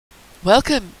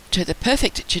Welcome to the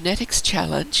Perfect Genetics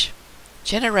Challenge,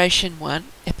 Generation 1,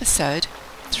 Episode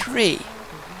 3.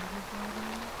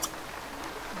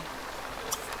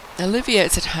 Olivea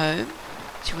is at home.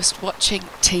 She was watching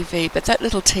TV, but that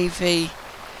little TV,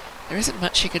 there isn't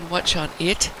much you can watch on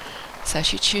it, so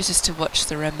she chooses to watch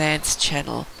the Romance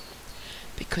channel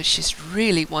because she's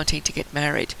really wanting to get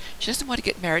married. She doesn't want to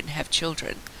get married and have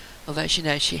children, although she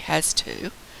knows she has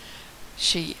to.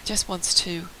 She just wants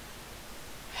to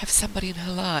have somebody in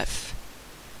her life.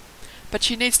 But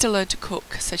she needs to learn to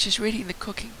cook, so she's reading the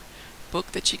cooking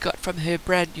book that she got from her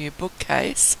brand new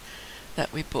bookcase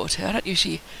that we bought her. I don't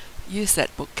usually use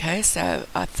that bookcase, so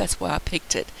that's why I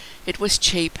picked it. It was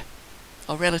cheap,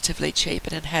 or relatively cheap,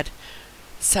 and it had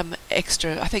some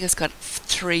extra. I think it's got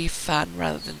 3 fun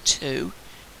rather than 2,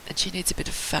 and she needs a bit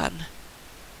of fun.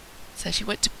 So she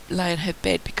went to lay in her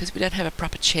bed because we don't have a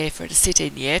proper chair for her to sit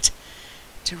in yet,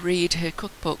 to read her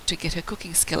cookbook to get her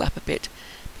cooking skill up a bit,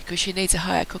 because she needs a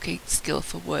higher cooking skill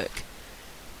for work.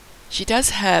 She does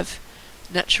have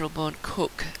natural born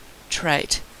cook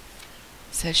trait,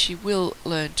 so she will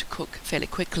learn to cook fairly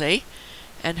quickly,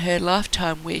 and her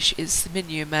lifetime wish is the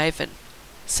menu maven,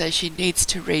 so she needs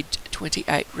to read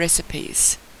 28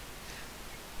 recipes.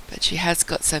 But she has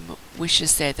got some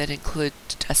wishes there that include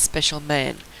a special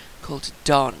man called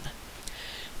Don.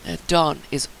 Now Don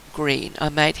is green. I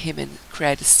made him in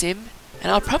Create a Sim, and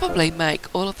I'll probably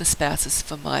make all of the spouses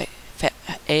for my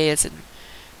heirs in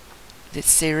this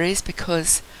series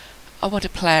because I want to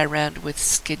play around with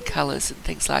skin colours and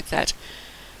things like that.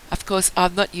 Of course,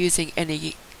 I'm not using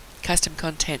any custom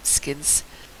content skins.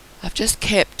 I've just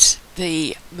kept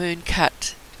the moon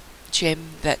cut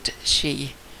gem that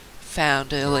she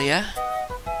found earlier.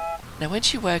 Now when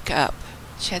she woke up,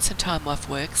 she had some time off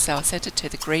work, so I sent her to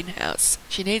the greenhouse.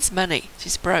 She needs money.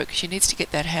 She's broke. She needs to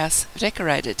get that house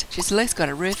decorated. She's at least got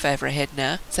a roof over her head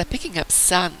now, so picking up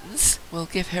suns will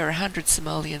give her 100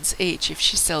 simoleons each if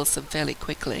she sells them fairly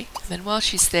quickly. And then while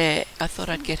she's there, I thought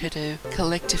I'd get her to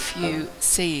collect a few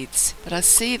seeds. But I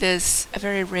see there's a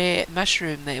very rare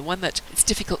mushroom there, one that it's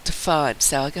difficult to find,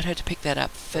 so I got her to pick that up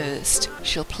first.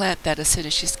 She'll plant that as soon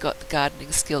as she's got the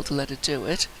gardening skill to let her do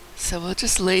it. So we'll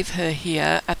just leave her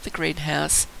here at the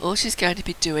greenhouse. All she's going to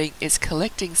be doing is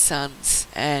collecting suns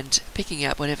and picking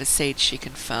up whatever seeds she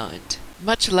can find.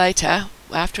 Much later,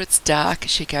 after it's dark,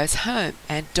 she goes home,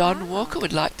 and Don Walker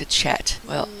would like to chat.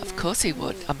 Well, of course he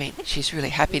would. I mean, she's really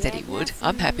happy that he would.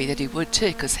 I'm happy that he would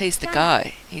too, because he's the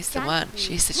guy. He's the one.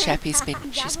 She's the chap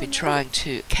she's been trying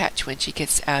to catch when she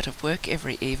gets out of work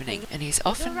every evening, and he's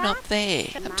often not there.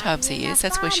 Sometimes he is.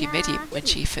 That's where she met him, when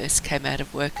she first came out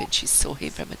of work and she saw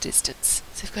him from a distance.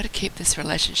 So we've got to keep this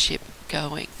relationship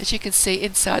going. As you can see,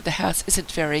 inside the house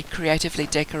isn't very creatively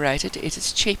decorated. It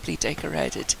is cheaply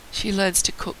decorated. She learns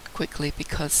to cook quickly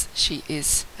because she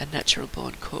is a natural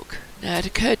born cook. Now it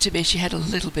occurred to me she had a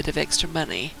little bit of extra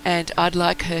money, and I'd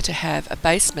like her to have a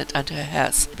basement under her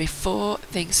house before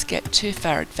things get too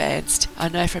far advanced. I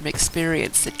know from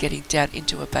experience that getting down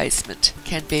into a basement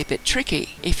can be a bit tricky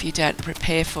if you don't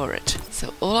prepare for it.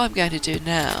 So all I'm going to do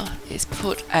now is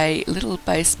put a little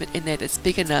basement in there that's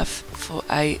big enough for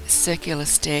a circular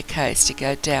staircase to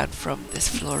go down from this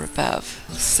floor above.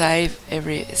 We'll save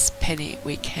every penny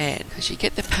we can, because you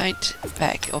get the paint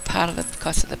back, or part of the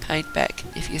cost of the paint back,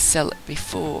 if you sell it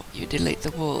before you delete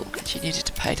the wall, and she needed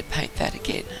to pay to paint that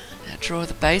again. Now draw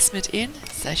the basement in,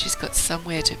 so she's got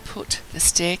somewhere to put the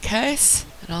staircase,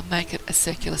 and I'll make it a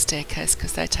circular staircase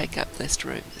because they take up less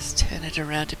room. Just turn it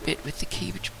around a bit with the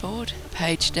keyboard,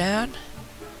 page down,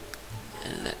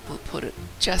 and that will put it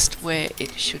just where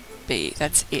it should be.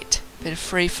 That's it. Bit of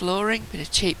free flooring, bit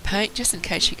of cheap paint, just in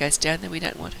case she goes down there. We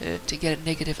don't want her to get a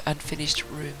negative unfinished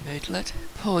room moodlet.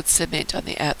 Poured cement on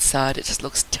the outside, it just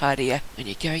looks tidier when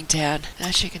you're going down.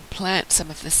 Now she can plant some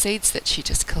of the seeds that she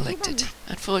just collected.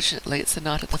 Unfortunately, it's the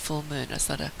night of the full moon. It's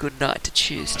not a good night to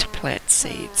choose to plant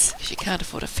seeds. She can't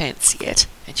afford a fence yet,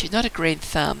 and she's not a green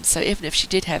thumb, so even if she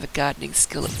did have a gardening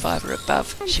skill of 5 or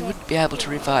above, she wouldn't be able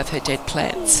to revive her dead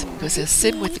plants. Because a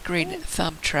sim with the green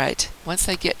thumb trait, once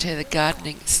they get to the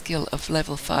gardening skill of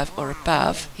level 5 or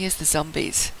above, here's the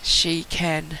zombies. They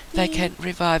can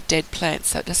revive dead plants,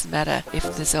 so it doesn't matter if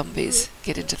the zombies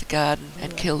get into the garden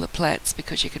and kill the plants,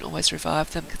 because you can always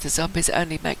revive them, because the zombies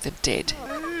only make them dead.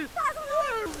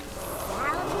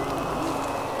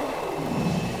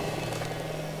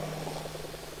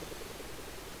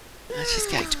 She's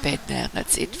going to bed now.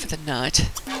 That's it for the night.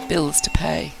 Bills to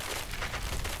pay.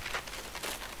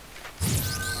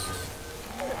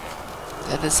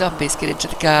 So the zombies get into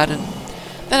the garden.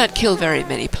 They don't kill very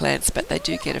many plants, but they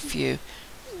do get a few.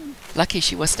 Lucky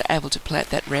she wasn't able to plant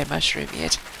that rare mushroom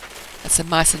yet. That's a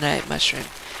mycenae mushroom.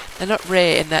 They're not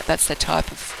rare in that that's the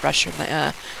type of mushroom they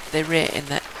are. They're rare in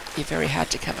that you're very hard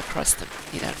to come across them.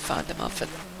 You don't find them often.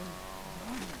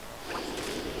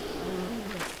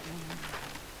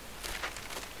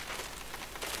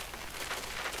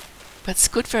 But it's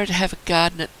good for her to have a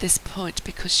garden at this point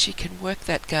because she can work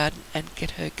that garden and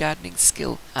get her gardening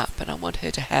skill up. And I want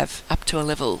her to have up to a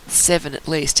level 7 at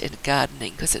least in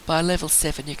gardening, because by level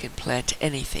 7 you can plant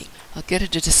anything. I'll get her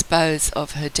to dispose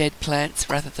of her dead plants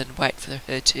rather than wait for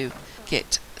her to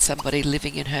get somebody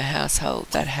living in her household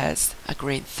that has a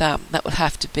green thumb. That will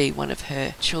have to be one of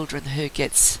her children who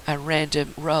gets a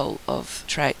random roll of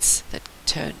traits that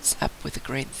turns up with a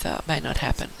green thumb. May not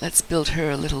happen. Let's build her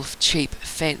a little cheap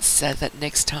fence so that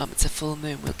next time it's a full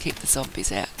moon we'll keep the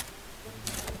zombies out.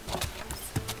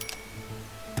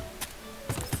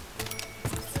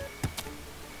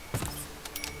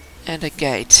 And a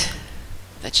gate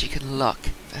that she can lock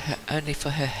for her, only for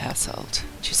her household.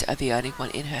 She's the only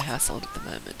one in her household at the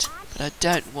moment. But I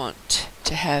don't want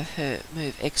to have her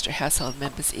move extra household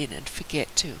members in and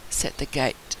forget to set the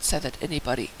gate so that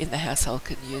anybody in the household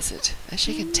can use it. And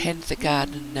she can tend the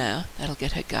garden now. That'll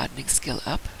get her gardening skill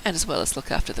up, and as well as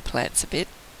look after the plants a bit.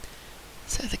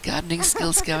 So the gardening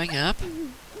skill's going up.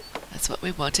 That's what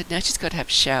we wanted. Now she's got to have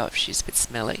a shower if she's a bit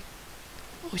smelly.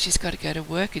 Or she's got to go to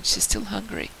work and she's still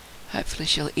hungry. Hopefully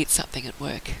she'll eat something at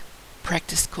work.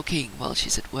 Practice cooking while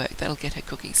she's at work. That'll get her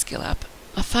cooking skill up.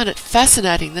 I find it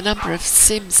fascinating the number of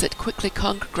Sims that quickly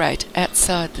congregate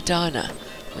outside the diner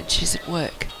when she's at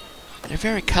work. They're a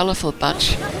very colourful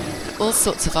bunch. All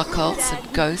sorts of occults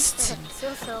and ghosts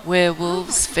and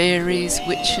werewolves, fairies,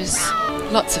 witches.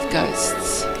 Lots of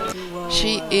ghosts.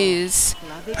 She is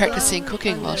practicing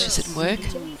cooking while she's at work,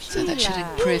 so that should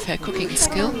improve her cooking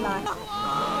skill.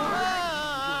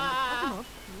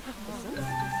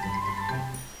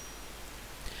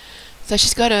 So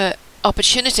she's got an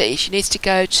opportunity. She needs to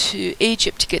go to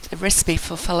Egypt to get the recipe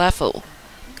for falafel.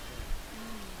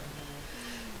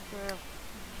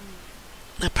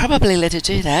 I'll probably let her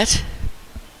do that.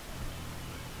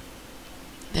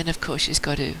 Then of course she's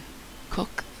got to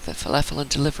cook the falafel and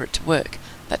deliver it to work.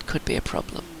 That could be a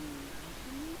problem.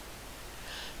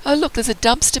 Oh look, there's a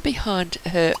dumpster behind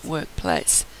her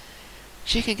workplace.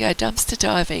 She can go dumpster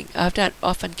diving. I don't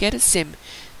often get a Sim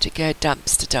to go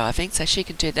dumpster diving, so she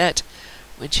can do that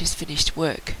when she's finished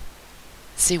work.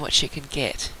 See what she can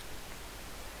get.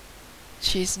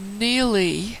 She's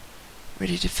nearly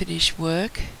ready to finish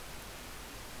work,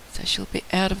 so she'll be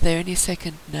out of there any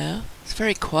second now. It's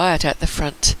very quiet at the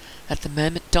front at the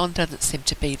moment. Don doesn't seem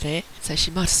to be there, so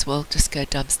she might as well just go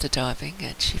dumpster diving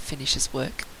and she finishes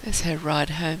work. There's her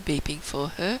ride home beeping for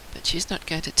her, but she's not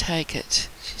going to take it.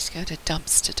 She's going to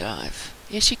dumpster dive.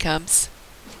 Here she comes.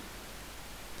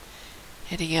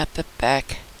 Heading out the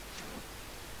back.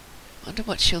 Wonder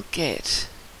what she'll get.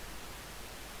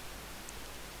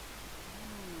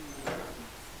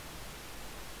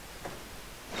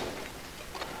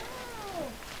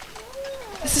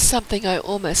 This is something I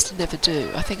almost never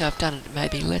do. I think I've done it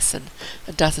maybe less than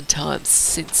a dozen times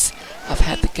since I've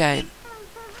had the game.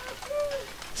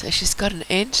 So she's got an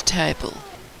end table.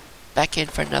 Back in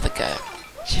for another go.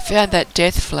 She found that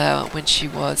death flower when she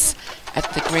was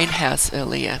at the greenhouse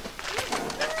earlier.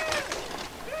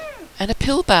 And a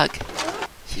pill bug.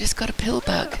 She just got a pill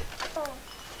bug.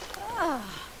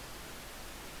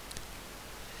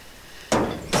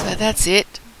 So that's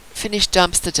it. Finished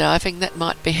dumpster diving. That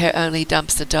might be her only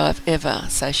dumpster dive ever.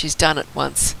 So she's done it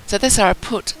once. So that's how I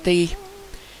put the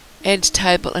end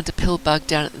table and a pill bug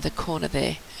down at the corner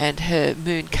there. And her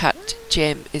moon cut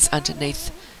gem is underneath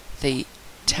the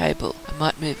table. I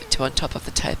might move it to on top of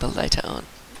the table later on.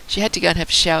 She had to go and have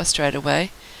a shower straight away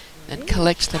and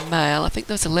collect the mail. I think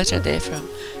there was a letter there from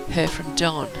her from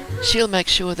Don. She'll make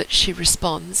sure that she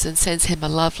responds and sends him a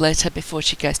love letter before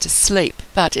she goes to sleep.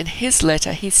 But in his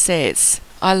letter he says,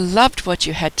 "I loved what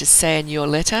you had to say in your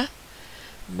letter.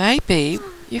 Maybe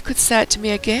you could say it to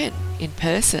me again in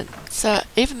person." So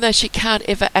even though she can't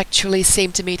ever actually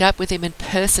seem to meet up with him in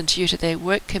person due to their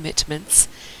work commitments,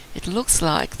 it looks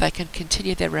like they can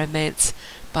continue their romance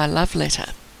by love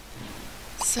letter.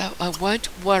 So I won't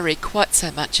worry quite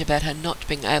so much about her not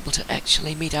being able to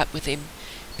actually meet up with him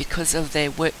because of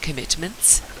their work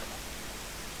commitments.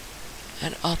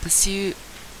 And I'll pursue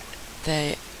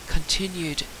their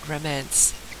continued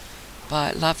romance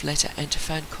by love letter and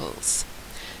phone calls.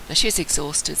 Now she's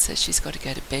exhausted, so she's got to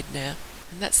go to bed now.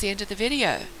 And that's the end of the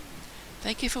video.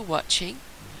 Thank you for watching.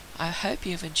 I hope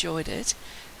you've enjoyed it,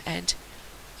 and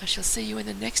I shall see you in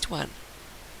the next one,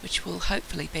 which will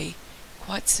hopefully be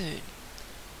quite soon.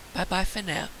 Bye bye for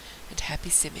now, and happy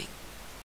simming.